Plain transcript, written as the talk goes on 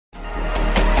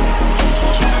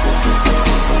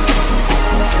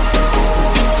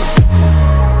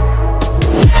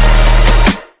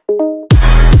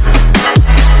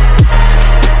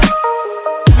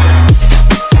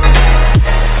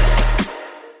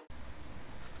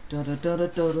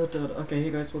Okay, hey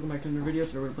guys, welcome back to another video.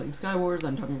 Today we're playing Skywars.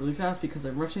 I'm talking really fast because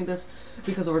I'm rushing this,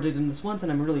 because I've already done this once and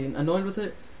I'm really annoyed with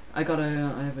it. I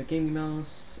have a gaming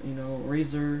mouse, you know,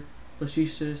 Razer,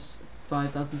 Lascisius,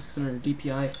 5600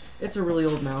 DPI. It's a really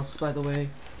old mouse, by the way.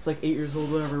 It's like 8 years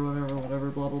old, whatever,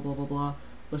 blah, blah, blah, blah, blah.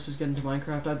 Let's just get into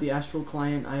Minecraft. I have the Astral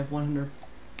client. I have 100...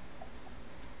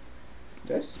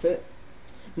 Did I just spit?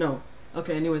 No.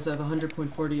 Okay, anyways, I have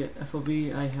 100.40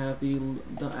 FOV. I have the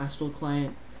Astral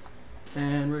client.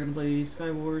 And we're gonna play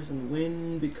Skywars and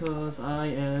win because I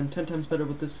am 10 times better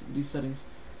with these settings.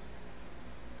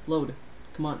 Load.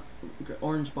 Come on.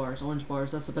 Orange bars.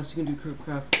 That's the best you can do,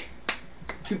 craft.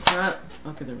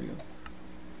 Okay, there we go.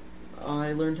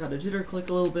 I learned how to jitter click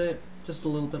a little bit. Just a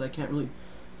little bit. I can't really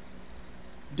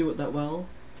do it that well.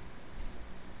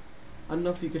 I don't know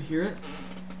if you could hear it.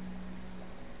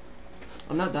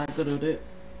 I'm not that good at it.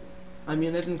 I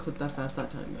mean, I didn't click that fast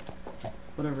that time, but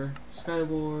whatever.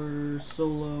 Skywars,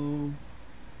 solo.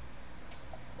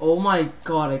 Oh my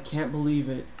god, I can't believe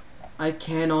it. I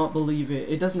cannot believe it.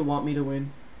 It doesn't want me to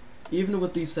win. Even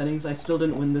with these settings, I still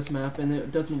didn't win this map, and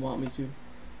it doesn't want me to.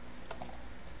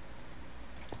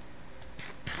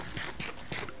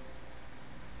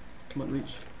 Come on,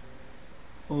 reach.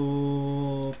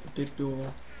 Oh,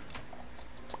 potato.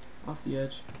 Off the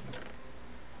edge.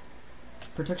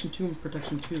 Protection 2 and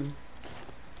protection 2.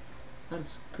 That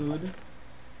is good.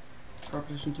 Power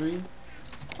protection 3.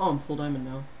 Oh, I'm full diamond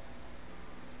now.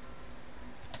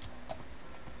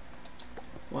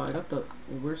 Wow, I got the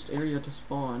worst area to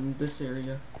spawn. This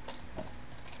area.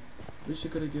 At least you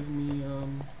could have given me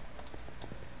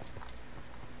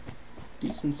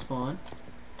decent spawn.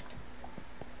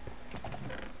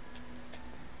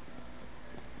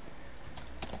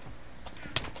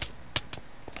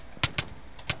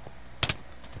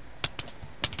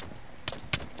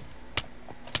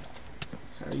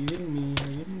 Are you hitting me? Are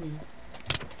you hitting me?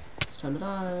 It's time to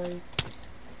die.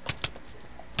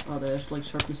 Oh, they actually like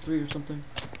sharpness 3 or something.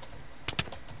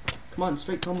 Come on,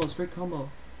 straight combo, straight combo.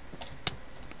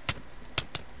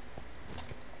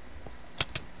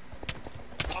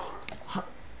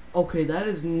 Okay, that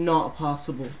is not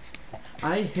possible.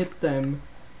 I hit them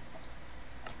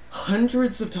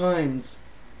hundreds of times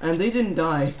and they didn't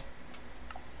die.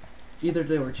 Either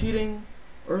they were cheating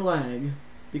or lag,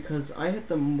 because I hit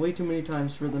them way too many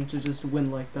times for them to just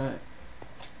win like that.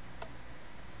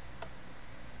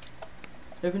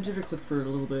 I haven't jitter clicked for a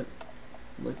little bit,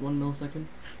 like 1 millisecond.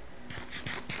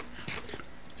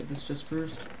 Get this just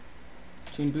first.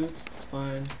 Chain boots, that's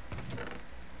fine.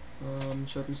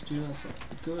 Sharpness 2, that's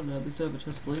good. Now at least I have a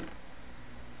chest plate,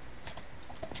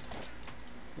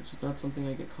 which is not something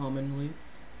I get commonly.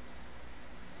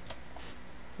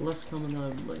 Less common than I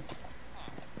would like.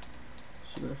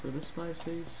 Should I go for this spy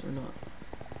space or not?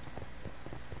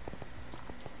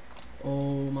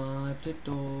 Oh my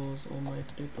potatoes, oh my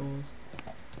potatoes.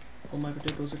 All my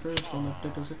potatoes are cursed, all my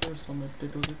potatoes are cursed, all my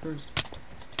potatoes are cursed.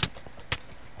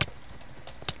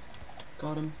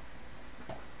 Got him.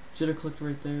 Jitter clicked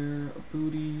right there.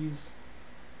 Booties.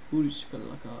 Booties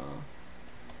shakalaka.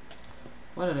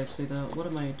 Why did I say that? What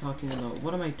am I talking about?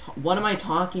 What am I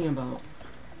talking about?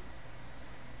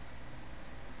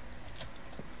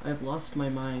 I have lost my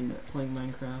mind playing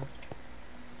Minecraft.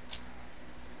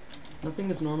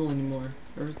 Nothing is normal anymore.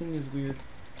 Everything is weird.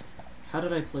 How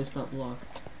did I place that block?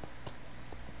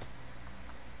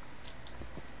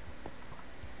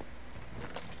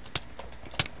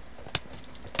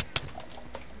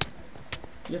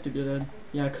 You have to do that.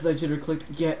 Yeah, because I jitter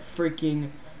clicked. Get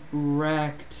freaking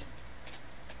wrecked.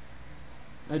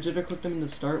 I jitter clicked him in the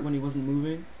start when he wasn't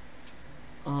moving.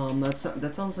 That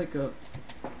sounds like a...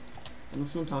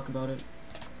 Let's not talk about it.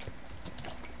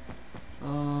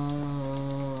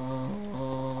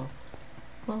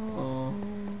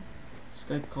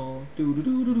 Skype call.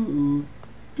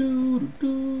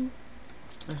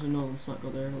 Actually, no, let's not go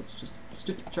there. Let's just...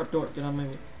 Stupid trapdoor, get out of my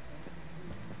way.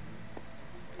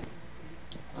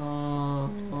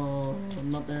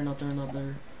 Not there.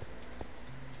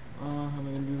 How am I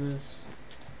gonna do this?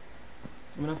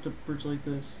 I'm gonna have to bridge like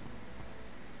this,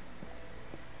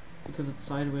 because it's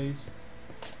sideways.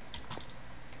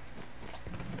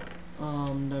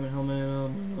 Diamond helmet, no.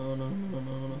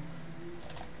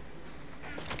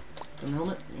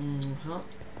 Diamond helmet,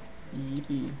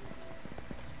 yippee.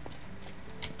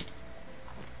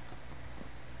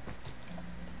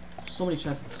 So many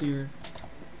chests here.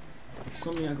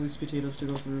 So many ugly potatoes to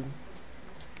go through.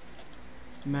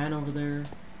 Man over there.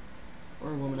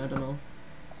 Or a woman, I don't know.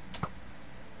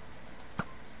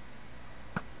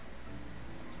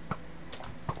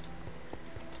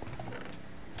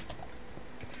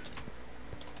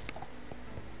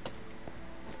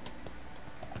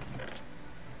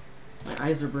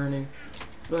 eyes are burning.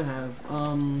 What do I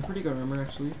have? Pretty good armor,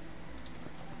 actually.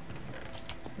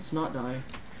 Let's not die.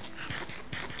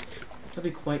 That'd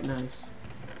be quite nice.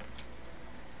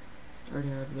 I already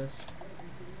have this.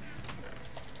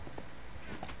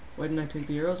 Why didn't I take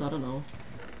the arrows? I don't know.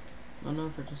 I don't know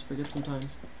if I just forget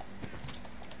sometimes.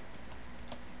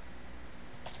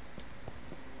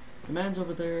 The man's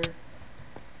over there.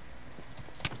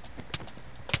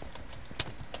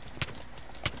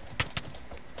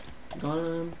 Got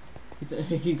him.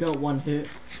 He got one hit.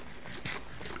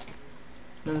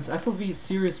 Now this FOV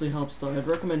seriously helps though. I'd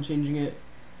recommend changing it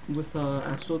with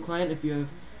Astral Client if you have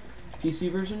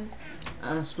PC version.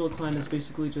 Astral Client is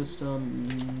basically just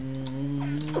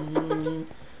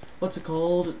what's it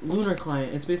called? Lunar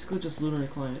Client. It's basically just Lunar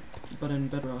Client, but in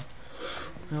Bedrock.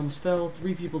 I almost fell.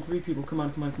 3 people. Come on.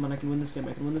 I can win this game.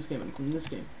 I can win this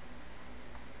game.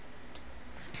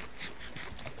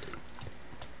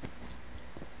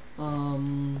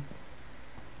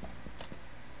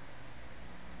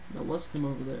 That was him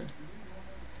over there.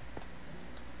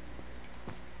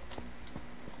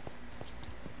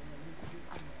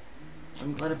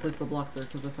 I'm glad I placed the block there,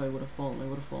 because if I would have fallen, I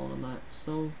would have fallen on that.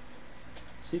 So,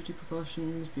 safety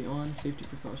precautions beyond safety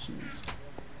precautions.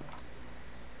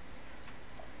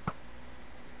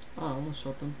 Ah, I almost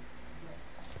shot them.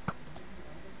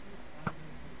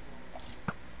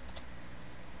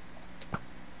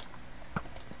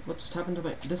 What just happened to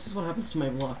my... This is what happens to my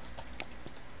blocks.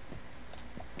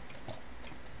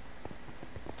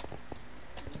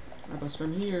 Alright, Buster,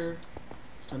 I'm here.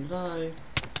 It's time to die.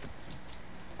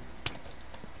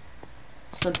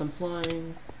 Sent them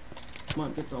flying. Come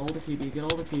on, get all the KB. Get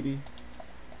all the KB.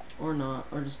 Or not.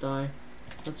 Or just die.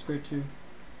 That's great too.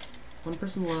 1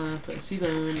 person left. I see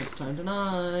them. It's time to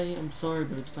die. I'm sorry,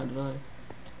 but it's time to die.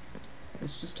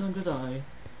 It's just time to die.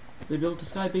 They built a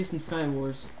sky base in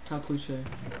Skywars. How cliche.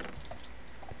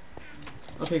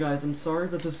 Okay guys, I'm sorry,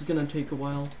 but this is gonna take a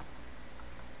while.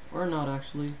 Or not,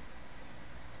 actually.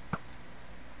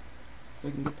 If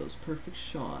I can get those perfect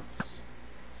shots.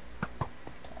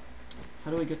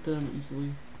 How do I get them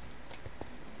easily?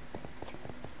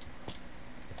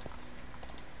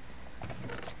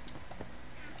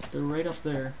 They're right up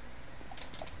there.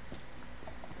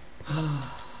 They're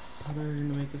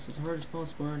gonna make this as hard as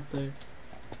possible, aren't they?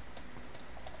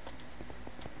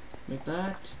 Like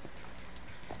that.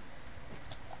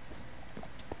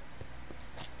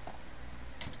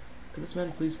 Could this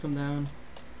man please come down?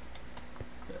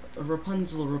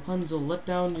 Rapunzel, let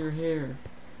down your hair.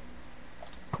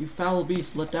 You foul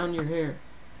beast, let down your hair.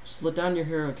 Just let down your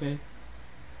hair, okay?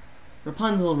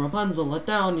 Rapunzel, let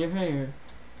down your hair.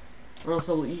 Or else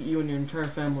I will eat you and your entire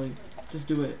family. Just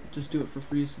do it. Just do it for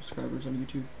free subscribers on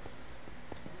YouTube.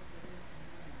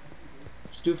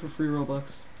 Just do it for free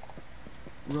Robux.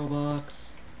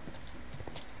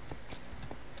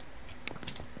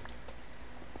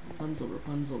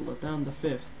 Rapunzel, let down the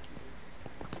 5th.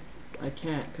 I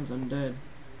can't, because I'm dead.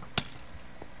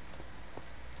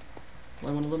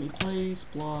 Well, I want to let me place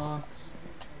blocks.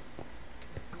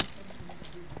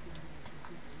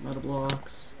 I'm out of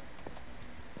blocks.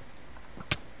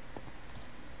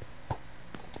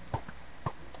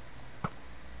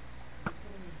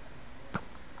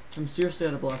 I'm seriously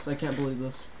out of blocks. I can't believe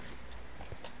this.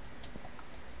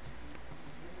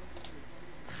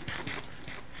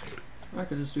 I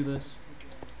could just do this.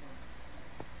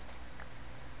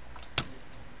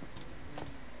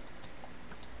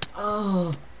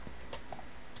 Oh!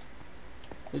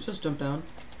 They just jumped down.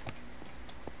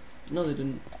 No, they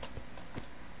didn't.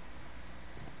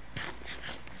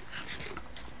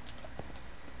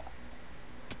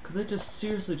 Could they just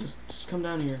seriously just come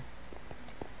down here?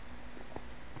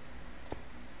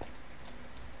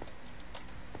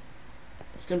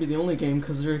 It's gonna be the only game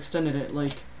because they're extended it.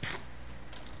 Like,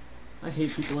 I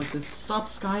hate people like this. Stop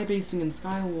skybasing in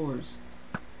Skywars.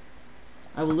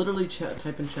 I will literally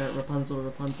type in chat, Rapunzel,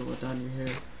 let down your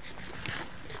hair.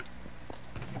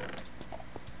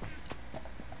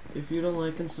 If you don't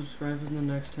like and subscribe in the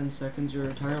next 10 seconds, your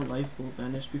entire life will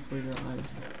vanish before your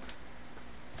eyes.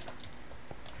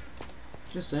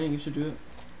 Just saying, you should do it.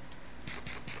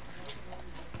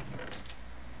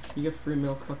 You get free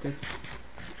milk buckets.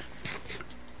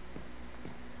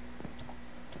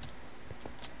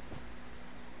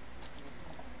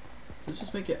 Let's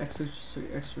just make it extra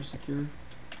secure.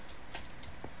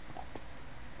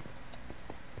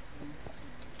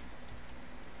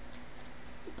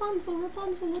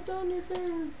 Rapunzel, let down your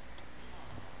hair.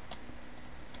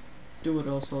 Do it,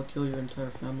 else I'll kill your entire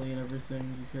family and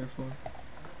everything you care for.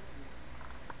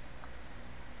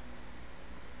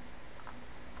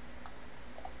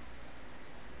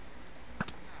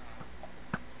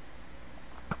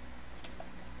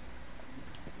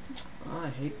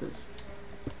 hate this.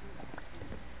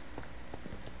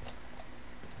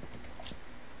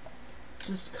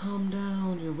 Just calm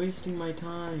down, you're wasting my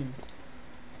time.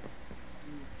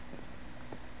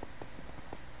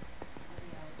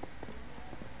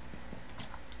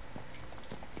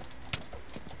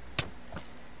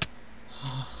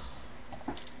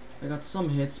 I got some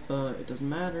hits, but it doesn't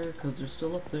matter because they're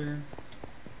still up there.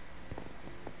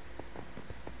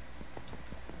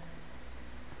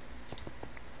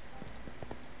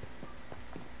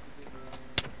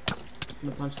 I'm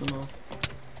gonna punch them off.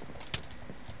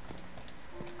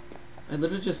 I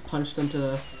literally just punched them to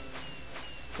the...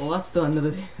 Well, that's the end of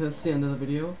the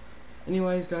video.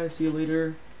 Anyways, guys, see you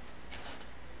later.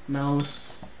 Mouse.